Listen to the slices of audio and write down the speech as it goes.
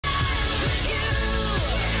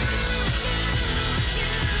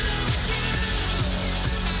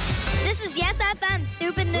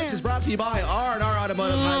Which is brought to you by R&R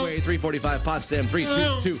Automotive, Highway 345, Potsdam,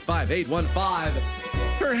 322-5815.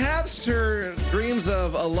 Perhaps her dreams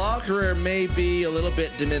of a law career may be a little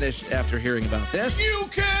bit diminished after hearing about this. You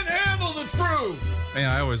can't handle the truth. Man,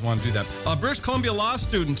 I always want to do that. British Columbia law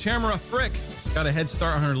student Tamara Frick got a head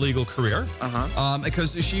start on her legal career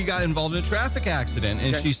because she got involved in a traffic accident,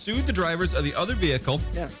 and she sued the drivers of the other vehicle,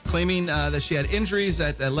 claiming that she had injuries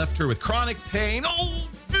that left her with chronic pain,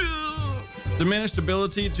 diminished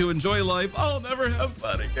ability to enjoy life, never have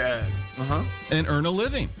fun again, and earn a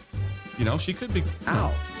living. You know, she could be.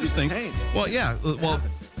 These things. Pain. Well, yeah.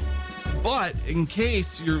 But in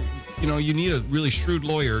case you need a really shrewd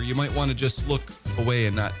lawyer, you might want to just look away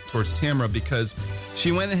and not towards Tamara, because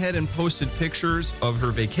she went ahead and posted pictures of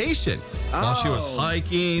her vacation while she was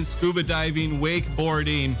hiking, scuba diving,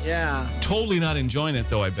 wakeboarding. Yeah. Totally not enjoying it,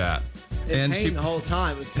 though, I bet. And pain the whole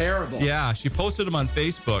time. It was terrible. Yeah, she posted them on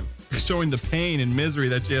Facebook, showing the pain and misery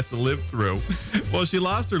that she has to live through. Well, she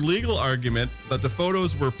lost her legal argument that the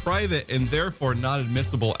photos were private and therefore not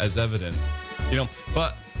admissible as evidence.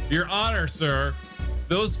 But Your Honor, sir,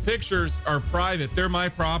 those pictures are private. They're my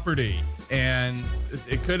property. And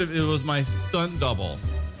it was my stunt double.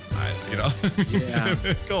 Yeah.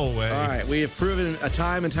 Go away. All right. We have proven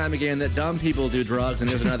time and time again that dumb people do drugs, and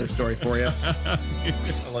here's another story for you. I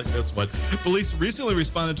like this one. Police recently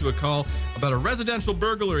responded to a call about a residential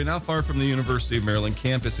burglary not far from the University of Maryland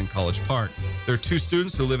campus in College Park. There are 2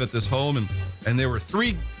 students who live at this home, and there were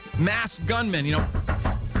 3 masked gunmen.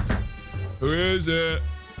 Who is it?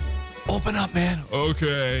 Open up, man.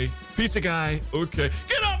 Okay. Pizza guy. Okay.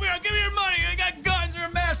 Get up here. Give me your money. I got guns. You're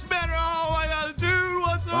a masked man. Oh, I got to do.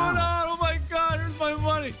 What's going on? Oh, my God. Here's my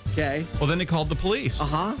money. Okay. Well, then they called the police.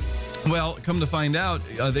 Well, come to find out,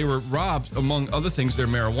 they were robbed, among other things, their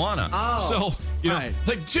marijuana. So, like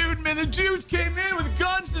the Jews came in with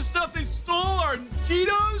guns and stuff. They stole our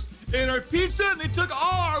Cheetos and our pizza, and they took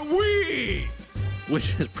all our weed.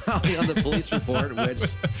 Which is probably on the police report,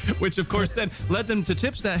 which of course then led them to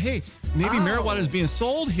tips that, hey, maybe marijuana is being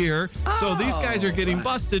sold here, so these guys are getting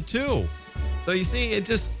busted too. So you see, it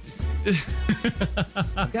just...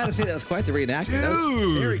 I've got to say, that was quite the reenactment. Dude. That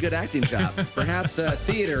was a very good acting job. Perhaps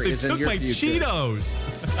theater is in your future. They took my Cheetos.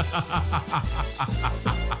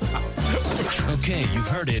 Okay, you've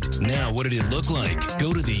heard it. Now, what did it look like?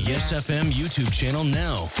 Go to the Yes FM YouTube channel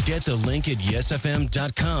now. Get the link at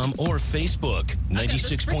yesfm.com or Facebook.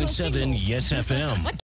 96.7 Yes FM.